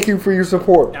 Thank you for your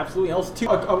support. Absolutely. Also, too,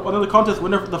 another contest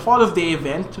winner for the Father's Day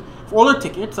event. For all the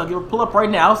tickets, I'll pull up right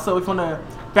now. So if you want to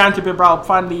banter a bit about,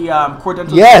 find the Core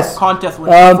Dental contest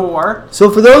winner for. So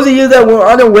for those of you that were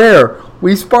unaware,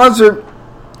 we sponsor.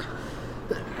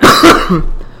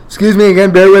 Excuse me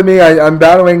again. Bear with me. I'm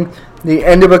battling the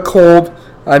end of a cold.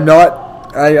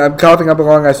 I'm coughing up a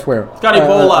lung, I swear. Got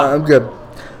Ebola. I'm good.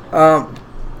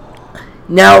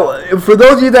 Now, for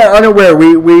those of you that are unaware,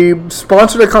 we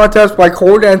sponsored a contest by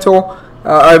Core Dental.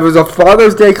 It was a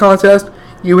Father's Day contest.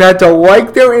 You had to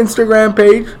like their Instagram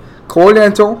page,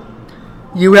 coincidental.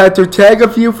 You had to tag a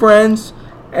few friends,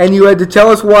 and you had to tell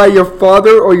us why your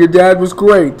father or your dad was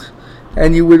great.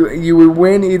 And you would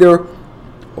win either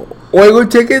Oiler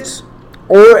tickets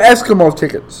or Eskimo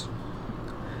tickets.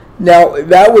 Now,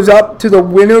 that was up to the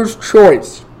winner's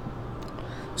choice.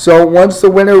 So once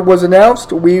the winner was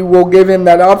announced, we will give him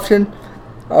that option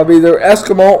of either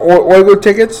Eskimo or Oiler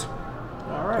tickets.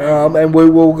 All right. And we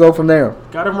will go from there.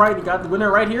 Got him right. You got the winner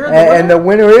right here. And the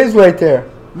winner is right there.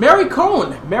 Mary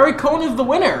Cohn. Mary Cohn is the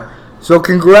winner. So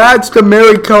congrats to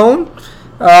Mary Cohn.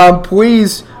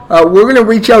 Please, we're going to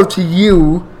reach out to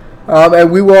you,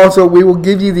 and we will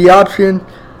give you the option,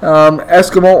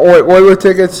 Eskimo or Oiler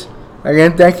tickets.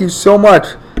 Again, thank you so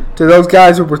much to those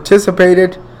guys who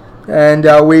participated, and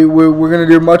we're going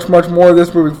to do much more of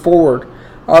this moving forward.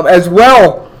 As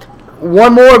well,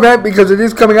 one more event, because it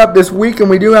is coming up this week, and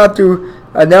we do have to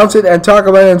announce it and talk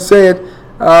about it and say it.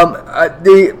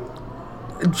 The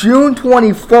June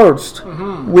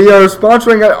 21st, we are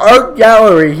sponsoring an art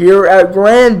gallery here at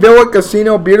Grand Villa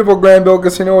Casino, beautiful Grand Villa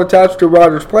Casino attached to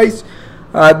Rogers Place.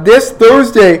 This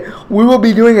Thursday, we will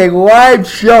be doing a live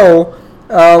show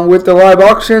with the live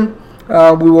auction.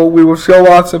 We will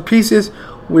show off some pieces.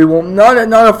 We will not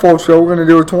a full show. We're going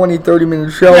to do a 20-30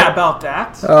 minute show. Yeah, about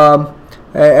that.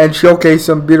 And showcase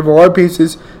some beautiful art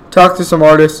pieces. Talk to some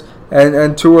artists.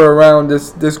 And tour around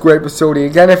this great facility.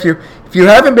 Again, if you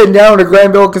haven't been down to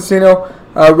Grand Villa Casino,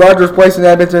 Rogers Place in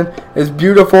Edmonton is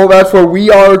beautiful. That's where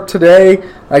we are today.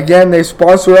 Again, they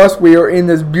sponsor us. We are in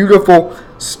this beautiful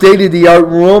state-of-the-art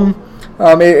room.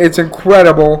 It's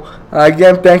incredible.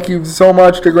 Again, thank you so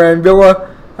much to Grand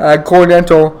Villa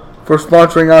Coincidental for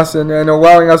sponsoring us and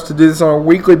allowing us to do this on a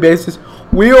weekly basis.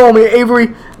 We are only,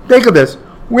 Avery, think of this.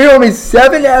 We're only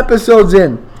 7 episodes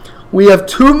in. We have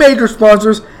 2 major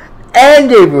sponsors.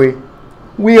 And Avery,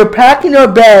 we are packing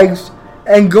our bags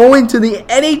and going to the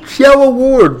NHL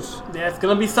Awards. That's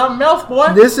going to be something else,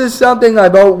 boy. This is something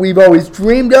we've always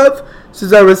dreamed of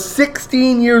since I was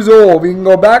 16 years old. You can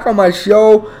go back on my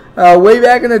show way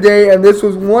back in the day, and this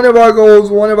was one of our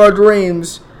goals, one of our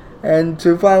dreams. And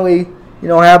to finally,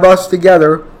 have us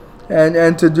together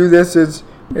and to do this is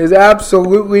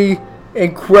absolutely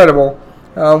incredible.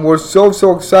 We're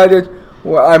so excited.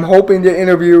 I'm hoping to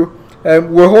interview...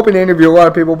 And we're hoping to interview a lot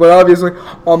of people, but obviously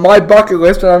on my bucket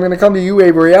list, and I'm going to come to you,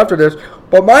 Avery, after this,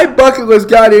 but my bucket list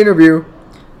guy to interview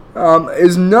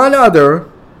is none other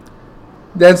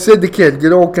than Sid the Kid,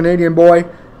 good old Canadian boy,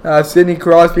 Sidney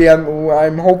Crosby.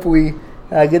 I'm hopefully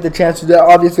get the chance to do that.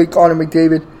 Obviously, Connor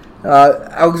McDavid,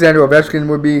 Alexander Ovechkin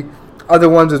would be other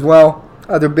ones as well,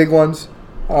 other big ones.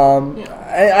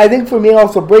 I think for me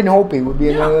also, Braden Holtby would be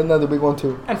another big one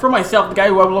too. And for myself, the guy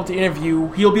who I would love to interview,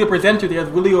 he'll be a presenter there as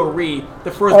Willie O'Ree,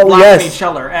 the first black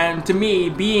NHLer. And to me,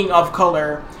 being of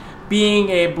color, being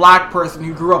a black person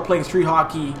who grew up playing street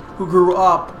hockey, who grew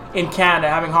up in Canada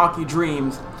having hockey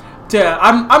dreams,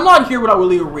 I'm not here without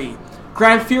Willie O'Ree.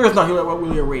 Grant Fuhr is not here without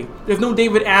Willie O'Ree. There's no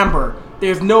David Amber.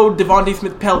 There's no Devontae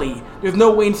Smith-Pelly. There's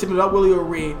no Wayne Simmons without Willie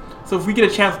O'Ree. So if we get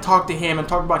a chance to talk to him and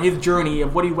talk about his journey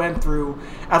of what he went through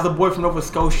as a boy from Nova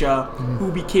Scotia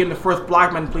who became the first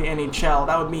black man to play NHL,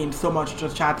 that would mean so much to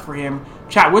just chat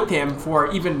with him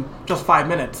for even just 5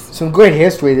 minutes. Some great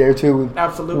history there too.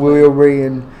 Absolutely. Willie O'Ree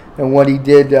and what he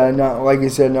did, not like you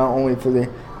said, not only for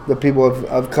the people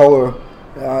of color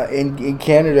in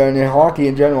Canada and in hockey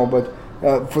in general, but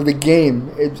for the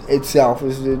game itself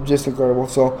is just incredible.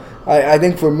 So I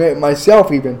think for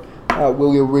myself even,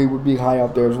 Willie O'Ree would be high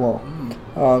up there as well.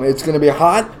 It's going to be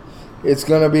hot. It's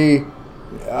going to be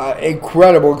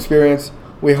incredible experience.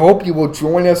 We hope you will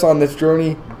join us on this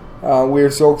journey. We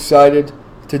are so excited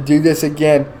to do this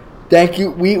again. Thank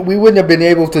you. We wouldn't have been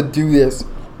able to do this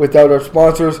without our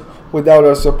sponsors, without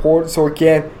our support. So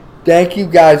again, thank you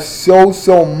guys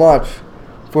so much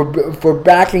for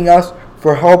backing us,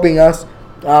 for helping us,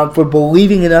 for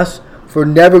believing in us, for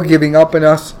never giving up on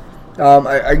us.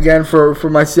 Again, for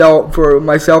myself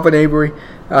and Avery,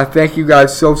 thank you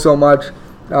guys so much.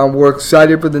 We're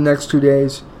excited for the next 2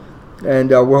 days, and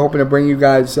we're hoping to bring you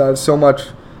guys so much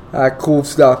cool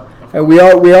stuff. And we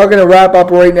are going to wrap up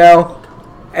right now.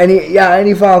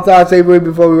 Any final thoughts, Avery,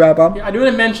 before we wrap up? Yeah, I do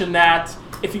want to mention that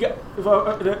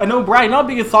I know Brad, you're not a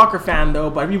big soccer fan though,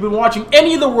 but have you been watching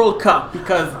any of the World Cup?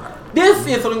 Because this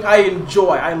is something I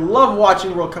enjoy. I love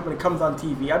watching the World Cup when it comes on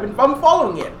TV. I'm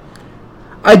following it.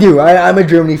 I do. I'm a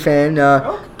Germany fan.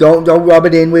 Okay. Don't rub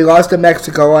it in. We lost to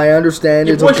Mexico. I understand.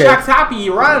 Your it's boy okay. Shaq's happy.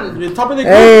 Iran, the top of the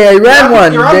group. Hey, Iran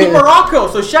won. Iran beat Morocco,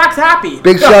 so Shaq's happy.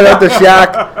 Big shout out to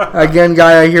Shaq. Again,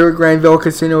 guy here at Granville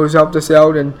Casino who's helped us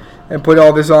out and put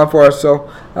all this on for us.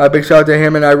 So big shout out to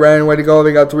him and Iran. Way to go.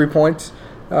 They got 3 points.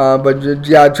 But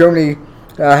yeah, Germany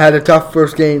had a tough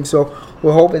first game. So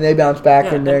we're hoping they bounce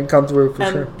back and then come through for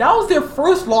sure. That was their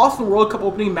first loss in the World Cup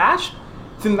opening match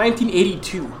since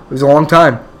 1982. It was a long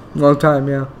time.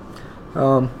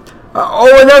 Yeah.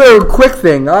 Another quick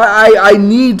thing. I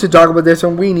need to talk about this,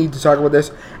 and we need to talk about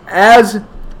this. As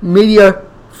media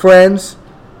friends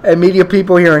and media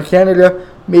people here in Canada,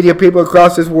 media people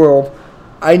across this world,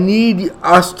 I need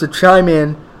us to chime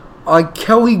in on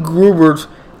Kelly Gruber's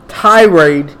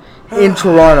tirade in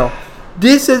Toronto.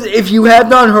 This is, if you have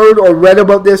not heard or read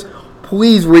about this,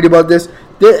 please read about this.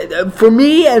 For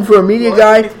me and for a media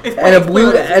guy and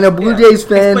a Blue Jays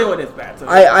fan,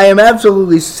 I am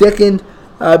absolutely sickened.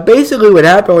 Basically, what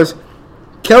happened was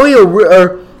Kelly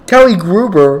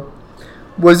Gruber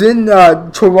was in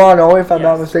Toronto, if I'm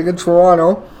not mistaken, to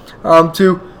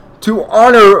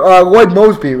honor Lloyd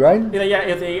Moseby, right? Yeah,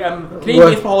 it's a Canadian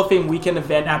Baseball Hall of Fame weekend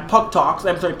event at Pitch Talks.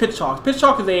 Pitch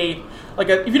Talk is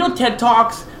if you know TED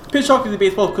Talks, Pitch Talk is the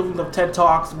baseball equivalent of TED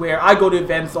Talks, where I go to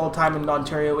events all the time in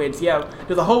Ontario. There's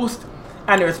a host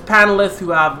and there's panelists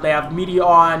they have media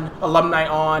on, alumni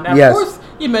on, and of course,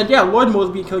 Lloyd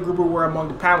Moseby and Kelly Gruber were among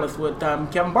the panelists with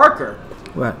Kevin Barker.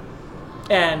 Right.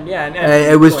 And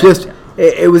it was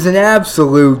it was an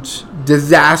absolute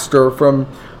disaster from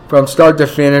start to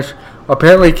finish.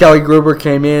 Apparently, Kelly Gruber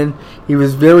came in. He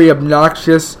was very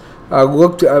obnoxious.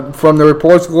 Looked from the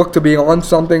reports, looked to be on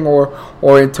something or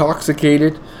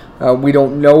intoxicated. We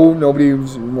don't know. Nobody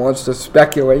wants to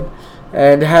speculate.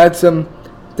 And had some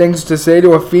things to say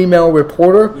to a female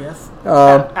reporter. Yes.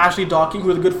 Ashley Docking, who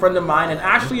is a good friend of mine, and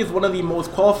Ashley is one of the most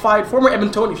qualified former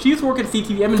Edmontonian. She used to work at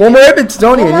CTV Edmonton. Former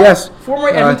Edmontonian, yes. Former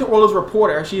Edmonton Oilers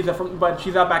reporter. But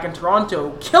she's out back in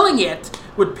Toronto, killing it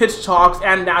with Pitch Talks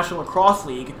and National Lacrosse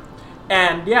League.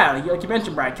 And like you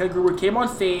mentioned, Brad, Kelly Gruber came on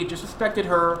stage, disrespected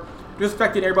her,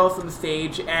 disrespected everybody else on the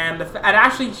stage, and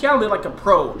actually she handled it like a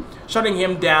pro, shutting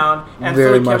him down, and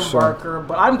so did Kevin Barker.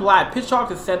 But I'm glad Pitch Talks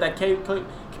has said that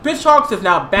Pitch Talks has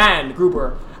now banned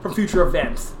Gruber from future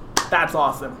events. That's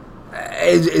awesome.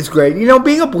 It's great.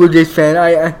 Being a Blue Jays fan,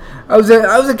 I was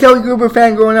a Kelly Gruber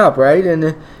fan growing up, right?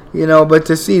 And but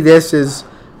to see this is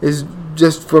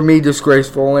just for me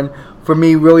disgraceful, and for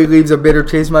me really leaves a bitter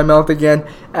taste in my mouth again.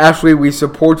 Ashley, we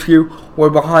support you. We're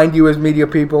behind you as media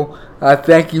people.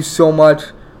 Thank you so much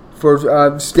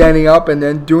for standing up and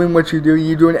then doing what you do.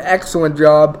 You do an excellent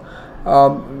job.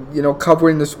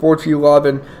 Covering the sports you love,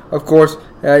 and of course,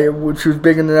 which was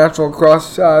big in the national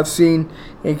lacrosse scene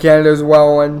in Canada as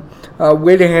well. And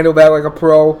way to handle that like a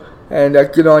pro, and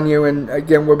good on you. And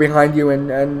again, we're behind you,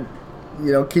 and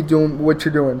keep doing what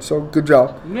you're doing. So good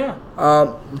job. Yeah.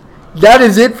 That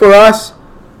is it for us.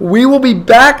 We will be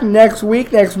back next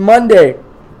Monday,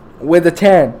 with a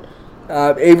 10.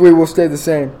 Avery will stay the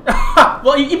same.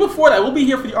 Well, even before that, we'll be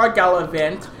here for the Art Gala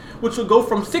event, which will go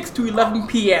from 6 to 11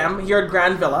 p.m. here at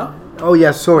Grand Villa. Oh,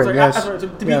 yes, yes.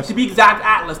 To be exact,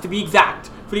 Atlas, for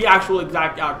the actual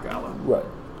exact Art Gala. Right.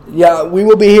 Yeah, we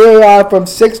will be here from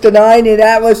 6 to 9 in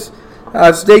Atlas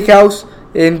Steakhouse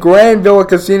in Grand Villa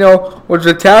Casino, which is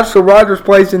attached to Rogers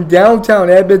Place in downtown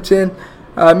Edmonton.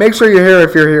 Make sure you're here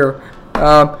if you're here.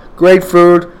 Great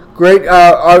food, great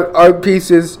art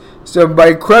pieces, some by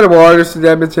incredible artists in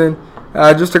Edmonton.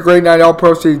 Just a great night, all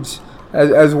proceeds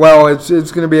as well. It's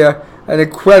going to be an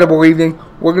incredible evening.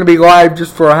 We're going to be live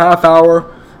just for a half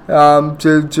hour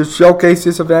to showcase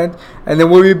this event. And then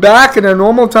we'll be back at a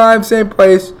normal time, same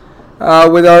place,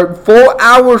 with our full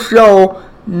hour show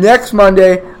next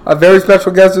Monday. A very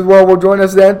special guest as well will join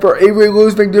us then for Avery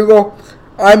Lewis McDougall.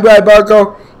 I'm Brad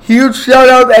Barco. Huge shout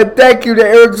out and thank you to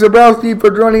Erik Sabrowski for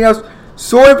joining us.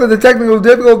 Sorry for the technical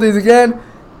difficulties again.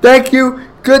 Thank you.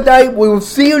 Good night. We will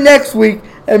see you next week.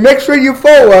 And make sure you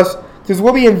follow us, because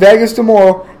we'll be in Vegas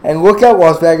tomorrow. And look out,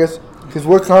 Las Vegas, because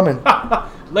we're coming.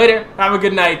 Later. Have a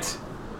good night.